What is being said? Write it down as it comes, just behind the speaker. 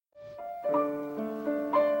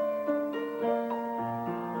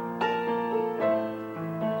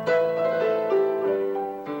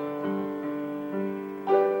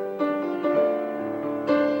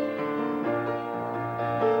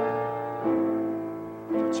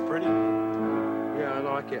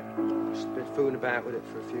like it. Just been fooling about with it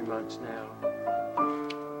for a few months now.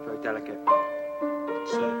 Very delicate.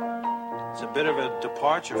 It's a bit of a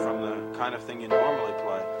departure from the kind of thing you normally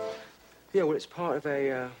play. Yeah, well, it's part of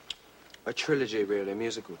a trilogy, really, a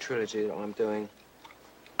musical trilogy that I'm doing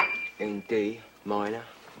in D minor,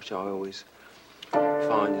 which I always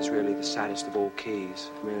find is really the saddest of all keys,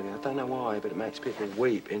 really. I don't know why, but it makes people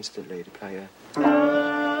weep instantly to play a...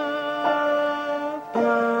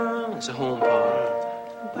 It's a horn part.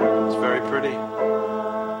 It's very pretty.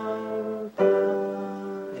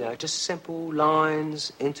 You know, just simple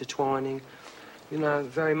lines, intertwining. You know,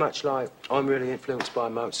 very much like I'm really influenced by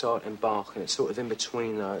Mozart and Bach, and it's sort of in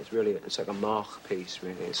between, though. It's like a Mach piece,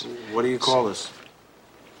 really. What do you call this?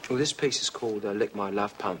 Well, this piece is called Lick My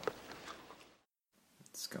Love Pump.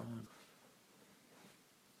 Let's go on.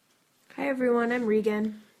 Hi, everyone. I'm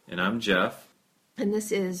Regan. And I'm Jeff. And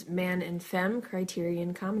this is Man and Femme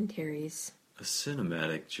Criterion Commentaries. A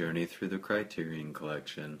cinematic journey through the Criterion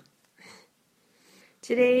Collection.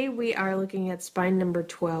 Today we are looking at Spine number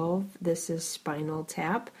 12. This is Spinal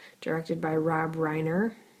Tap, directed by Rob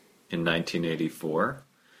Reiner. In 1984.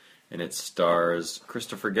 And it stars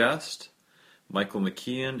Christopher Guest, Michael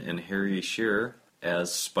McKean, and Harry Shearer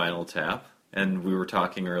as Spinal Tap. And we were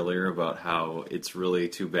talking earlier about how it's really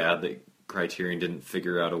too bad that Criterion didn't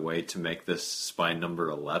figure out a way to make this Spine number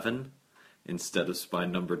 11 instead of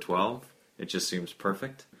Spine number 12. It just seems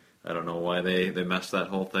perfect. I don't know why they messed that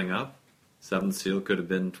whole thing up. Seventh Seal could have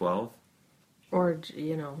been 12. Or,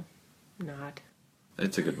 not.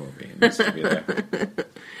 It's a good movie. It needs to be there.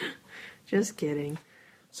 Just kidding.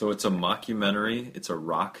 So it's a mockumentary. It's a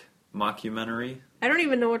rock mockumentary. I don't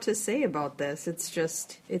even know what to say about this.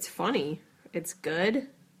 It's funny. It's good.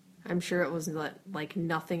 I'm sure it was like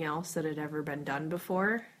nothing else that had ever been done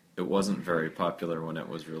before. It wasn't very popular when it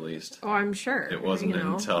was released. Oh, I'm sure. It wasn't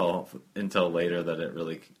until later that it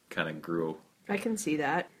really kind of grew. I can see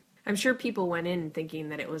that. I'm sure people went in thinking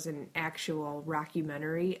that it was an actual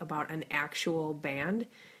rockumentary about an actual band,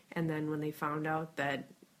 and then when they found out that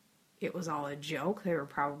it was all a joke, they were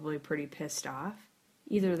probably pretty pissed off.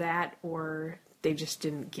 Either that or they just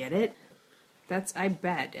didn't get it. I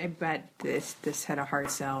bet this had a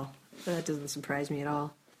hard sell. But that doesn't surprise me at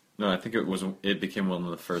all. No, I think it became one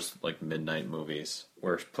of the first midnight movies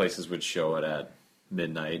where places would show it at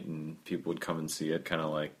midnight and people would come and see it, kind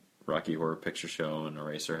of like Rocky Horror Picture Show and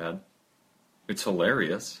Eraserhead. It's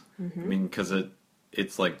hilarious. Mm-hmm. I mean, because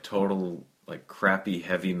it's like total crappy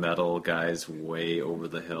heavy metal guys way over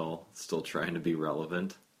the hill, still trying to be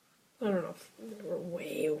relevant. I don't know if they were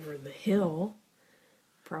way over the hill.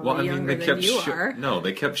 Probably younger than you are. No,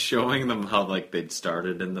 they kept showing them how they'd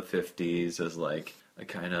started in the 50s as a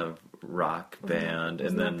kind of rock band, Wasn't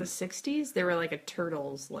and then that the 60s they were like a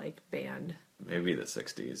Turtles band. Maybe the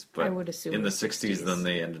 60s, but I would assume in the 60s then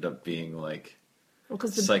they ended up being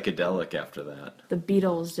psychedelic after that. The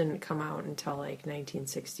Beatles didn't come out until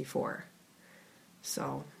 1964,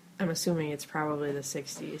 so I'm assuming it's probably the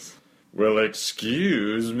 60s. Well,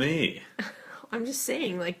 excuse me. I'm just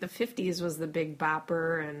saying, the 50s was the Big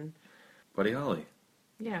Bopper and... Buddy Holly.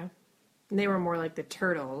 Yeah. And they were more like the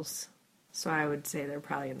Turtles, so I would say they're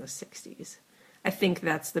probably in the 60s. I think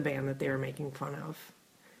that's the band that they were making fun of,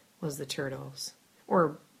 was the Turtles.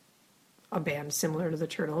 Or a band similar to the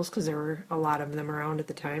Turtles, because there were a lot of them around at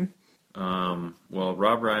the time. Well,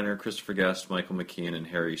 Rob Reiner, Christopher Guest, Michael McKean, and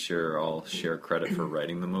Harry Shearer all share credit for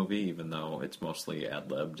writing the movie, even though it's mostly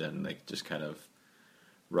ad-libbed and they just kind of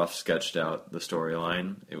rough sketched out the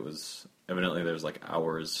storyline. It was evidently there's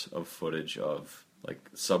hours of footage of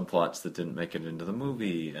subplots that didn't make it into the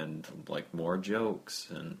movie and more jokes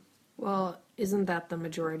and. Well, isn't that the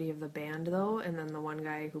majority of the band though? And then the one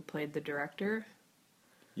guy who played the director.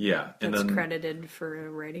 Yeah, and that's then credited for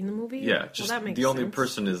writing the movie. Yeah, just that makes the only sense.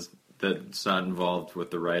 person that's not involved with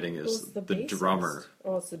the writing is the drummer.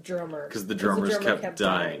 Oh, it's the drummer. Because the drummers kept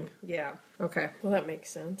dying. Yeah. Okay. Well, that makes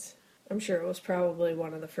sense. I'm sure it was probably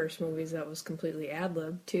one of the first movies that was completely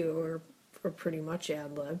ad-libbed, too, or pretty much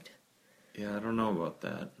ad-libbed. Yeah, I don't know about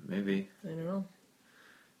that. Maybe. I don't know.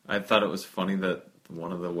 I thought it was funny that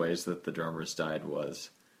one of the ways that the drummers died was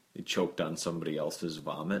they choked on somebody else's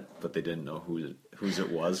vomit, but they didn't know whose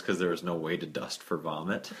it was because there was no way to dust for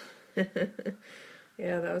vomit.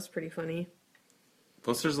 Yeah, that was pretty funny.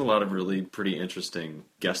 Plus, there's a lot of really pretty interesting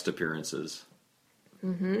guest appearances.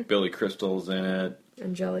 Mm-hmm. Billy Crystal's in it.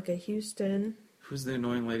 Angelica Houston. Who's the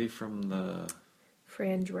annoying lady from the...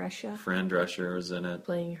 Fran Drescher. Fran Drescher is in it.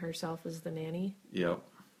 Playing herself as the nanny. Yep.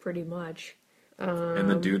 Pretty much. And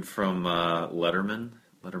the dude from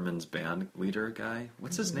Letterman's band leader guy.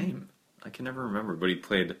 What's his name? I can never remember, but he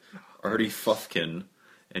played Artie Fufkin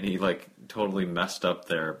And he, like, totally messed up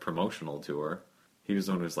their promotional tour. He was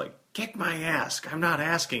the one who was like, kick my ass. I'm not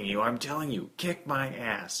asking you. I'm telling you, kick my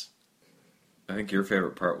ass. I think your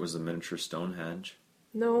favorite part was the miniature Stonehenge.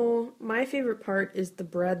 No, my favorite part is the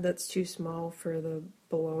bread that's too small for the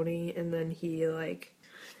bologna, and then he, like,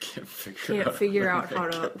 Can't figure out how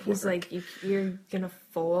to... He's like, you're gonna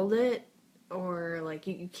fold it, or, like,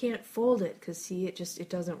 you can't fold it, because, see, it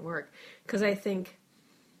doesn't work. Because I think...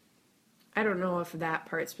 I don't know if that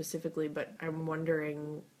part specifically, but I'm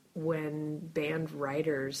wondering when band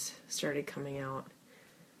writers started coming out.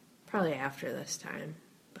 Probably after this time,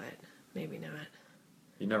 but maybe not.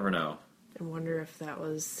 You never know. I wonder if that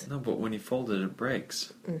was... No, but when you fold it, it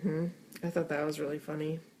breaks. Mm-hmm. I thought that was really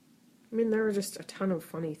funny. I mean, there were just a ton of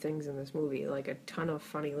funny things in this movie, like a ton of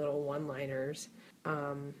funny little one-liners.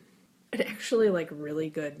 And actually, like, really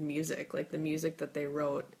good music, like the music that they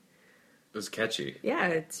wrote. It was catchy. Yeah,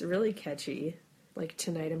 it's really catchy. Like,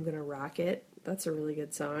 Tonight I'm Gonna Rock It. That's a really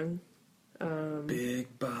good song.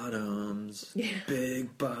 Big bottoms, Yeah.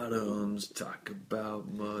 big bottoms, talk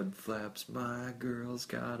about mud flaps, my girl's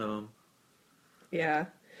got 'em. Yeah.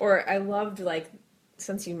 Or I loved, like,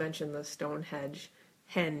 since you mentioned the Stonehenge,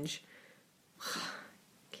 can't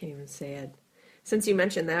even say it. Since you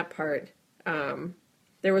mentioned that part,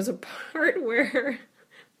 there was a part where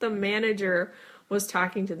the manager was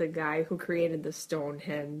talking to the guy who created the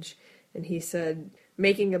Stonehenge, and he said,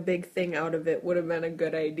 making a big thing out of it would have been a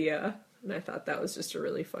good idea. And I thought that was just a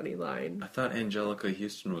really funny line. I thought Angelica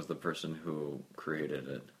Houston was the person who created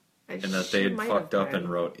it. And that She they had might fucked have up and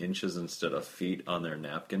been. wrote inches instead of feet on their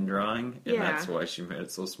napkin drawing, and Yeah. that's why she made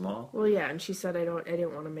it so small. Well, yeah, and she said, I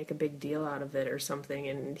didn't want to make a big deal out of it or something,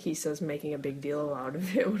 and he says making a big deal out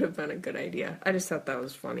of it would have been a good idea. I just thought that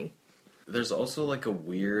was funny. There's also like a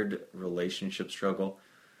weird relationship struggle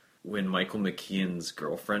when Michael McKean's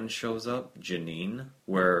girlfriend shows up, Janine,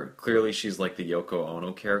 where clearly she's like the Yoko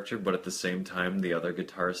Ono character, but at the same time the other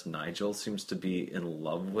guitarist Nigel seems to be in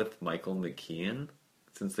love with Michael McKean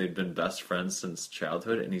since they've been best friends since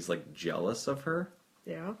childhood, and he's like jealous of her.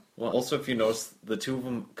 Yeah. Well, also if you notice, the two of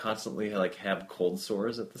them constantly like have cold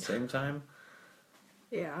sores at the same time.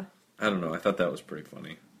 Yeah. I don't know, I thought that was pretty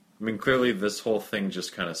funny. I mean, clearly this whole thing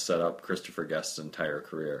just kind of set up Christopher Guest's entire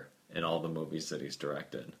career in all the movies that he's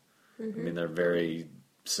directed. Mm-hmm. I mean, they're very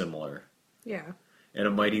similar. Yeah. And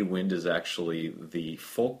A Mighty Wind is actually the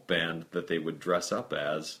folk band that they would dress up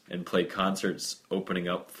as and play concerts opening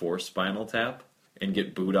up for Spinal Tap and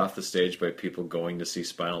get booed off the stage by people going to see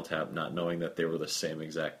Spinal Tap not knowing that they were the same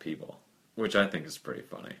exact people, which I think is pretty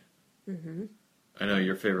funny. Mm-hmm. I know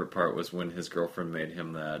your favorite part was when his girlfriend made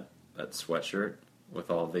him that sweatshirt with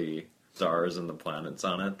all the stars and the planets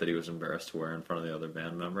on it that he was embarrassed to wear in front of the other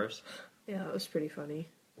band members. Yeah, that was pretty funny.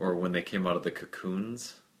 Or when they came out of the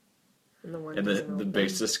cocoons And the one and doesn't the open.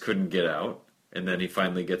 bassist couldn't get out, and then he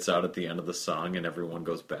finally gets out at the end of the song and everyone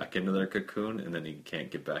goes back into their cocoon and then he can't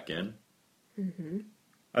get back in. Mm-hmm.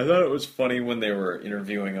 I thought it was funny when they were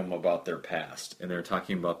interviewing him about their past, and they were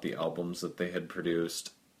talking about the albums that they had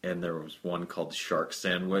produced, and there was one called Shark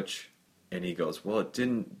Sandwich, and he goes, well, it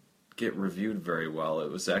didn't get reviewed very well.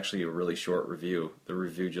 It was actually a really short review. The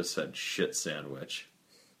review just said shit sandwich.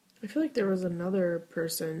 I feel like there was another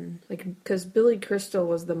person, like, because Billy Crystal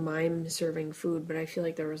was the mime serving food, but I feel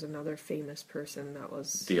like there was another famous person that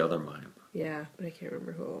was... The other mime. Yeah, but I can't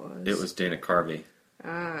remember who it was. It was Dana Carvey.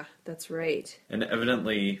 Ah, that's right. And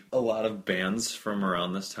evidently, a lot of bands from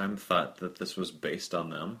around this time thought that this was based on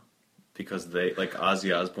them. Because they, like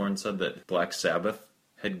Ozzy Osbourne said that Black Sabbath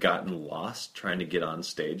had gotten lost trying to get on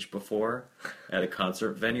stage before at a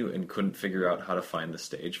concert venue and couldn't figure out how to find the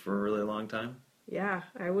stage for a really long time. Yeah,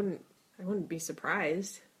 I wouldn't be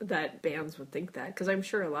surprised that bands would think that, because I'm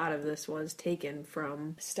sure a lot of this was taken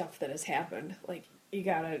from stuff that has happened. Like, you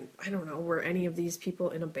gotta, I don't know, were any of these people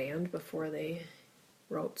in a band before they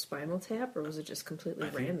wrote Spinal Tap, or was it just completely I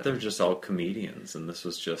think random? they're just all comedians, and this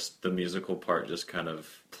was just, the musical part just kind of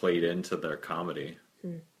played into their comedy.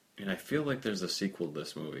 And I feel like there's a sequel to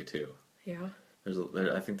this movie, too. Yeah.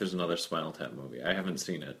 I think there's another Spinal Tap movie. I haven't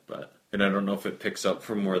seen it, but... And I don't know if it picks up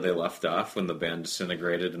from where they left off when the band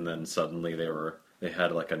disintegrated and then suddenly they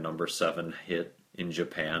had like a number 7 hit in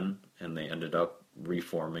Japan and they ended up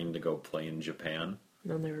reforming to go play in Japan.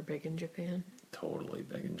 And then they were big in Japan. Totally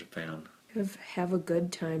big in Japan. Have a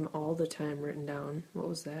good time all the time written down. What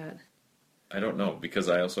was that? I don't know, because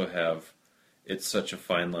I also have It's Such a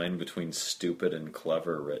Fine Line Between Stupid and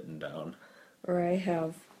Clever written down. Or I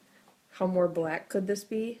have How More Black Could This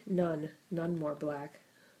Be? None more black.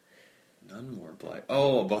 None more black.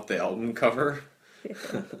 Oh, about the album cover?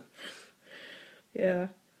 Yeah,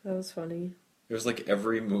 that was funny. It was like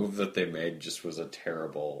every move that they made just was a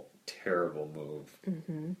terrible, terrible move.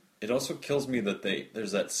 Mm-hmm. It also kills me that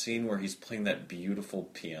there's that scene where he's playing that beautiful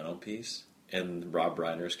piano piece, and Rob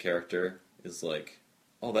Reiner's character is like,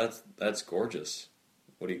 "Oh, that's gorgeous.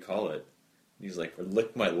 What do you call it?" And he's like,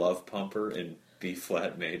 "Lick my love pumper in B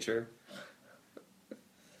flat major."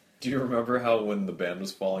 Do you remember how when the band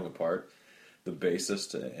was falling apart, the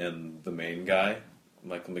bassist and the main guy,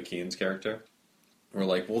 Michael McKean's character, were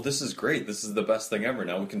like, "Well, this is great. This is the best thing ever.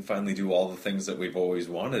 Now we can finally do all the things that we've always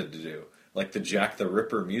wanted to do. Like the Jack the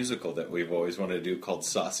Ripper musical that we've always wanted to do called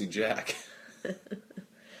Saucy Jack."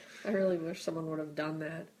 I really wish someone would have done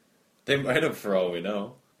that. They might have, for all we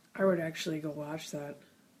know. I would actually go watch that.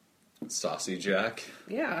 Saucy Jack?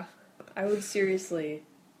 Yeah. I would seriously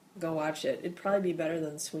go watch it. It'd probably be better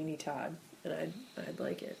than Sweeney Todd, and I'd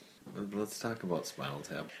like it. Let's talk about Spinal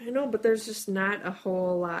Tap. I know, but there's just not a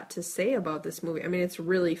whole lot to say about this movie. I mean, it's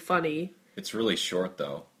really funny. It's really short,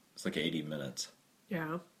 though. It's like 80 minutes.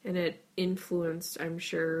 Yeah. And it influenced, I'm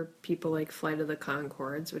sure, people like Flight of the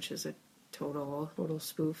Conchords, which is a total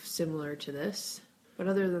spoof similar to this. But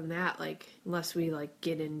other than that, like, unless we like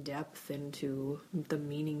get in depth into the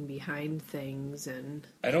meaning behind things, and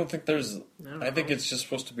I don't think there's. I think it's just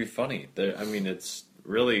supposed to be funny. I mean, it's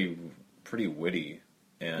really pretty witty,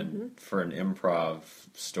 and for an improv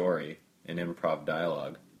story, an improv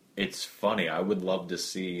dialogue, it's funny. I would love to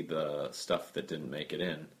see the stuff that didn't make it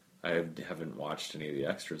in. I haven't watched any of the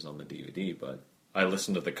extras on the DVD, but I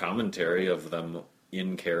listened to the commentary of them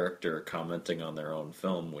in character commenting on their own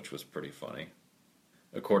film, which was pretty funny.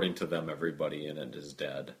 According to them, everybody in it is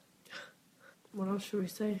dead. What else should we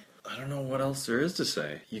say? I don't know what else there is to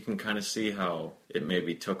say. You can kind of see how it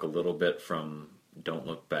maybe took a little bit from Don't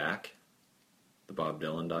Look Back, the Bob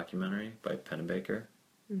Dylan documentary by Pennebaker.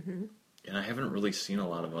 Mm-hmm. And I haven't really seen a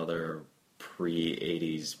lot of other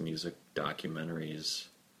pre-'80s music documentaries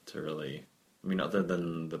to really... I mean, other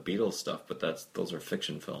than the Beatles stuff, but those are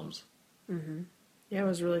fiction films. Mm-hmm. Yeah, it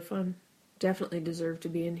was really fun. Definitely deserved to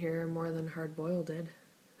be in here more than Hard Boiled did.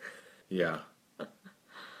 Yeah.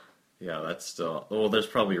 Yeah, that's still... Well, there's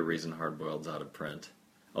probably a reason Hard Boiled's out of print.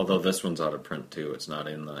 Although this one's out of print, too. It's not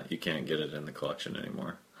in the... You can't get it in the collection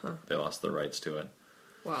anymore. Huh. They lost the rights to it.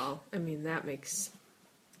 Well, I mean, that makes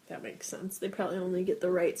sense. They probably only get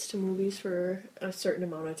the rights to movies for a certain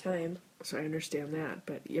amount of time. So I understand that.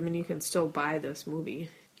 But, I mean, you can still buy this movie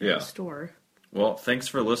in the store. Well, thanks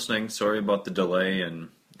for listening. Sorry about the delay and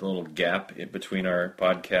the little gap in between our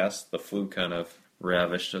podcasts. The flu kind of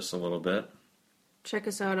ravished us a little bit. Check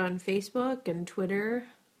us out on Facebook and Twitter.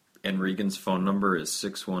 And Regan's phone number is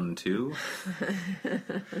 612.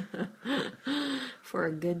 For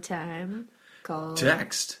a good time, call...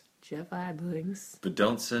 Text. Jeff Iblings. But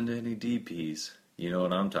don't send any DPs. You know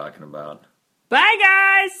what I'm talking about. Bye,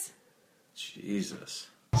 guys! Jesus.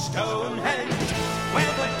 Stonehenge, where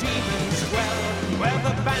the demons dwell, where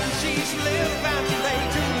the banshees live and they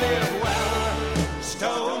do live well.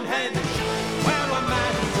 Stonehenge, where a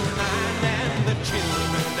man's a man and the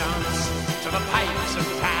children dance to the pipes of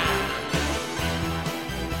time.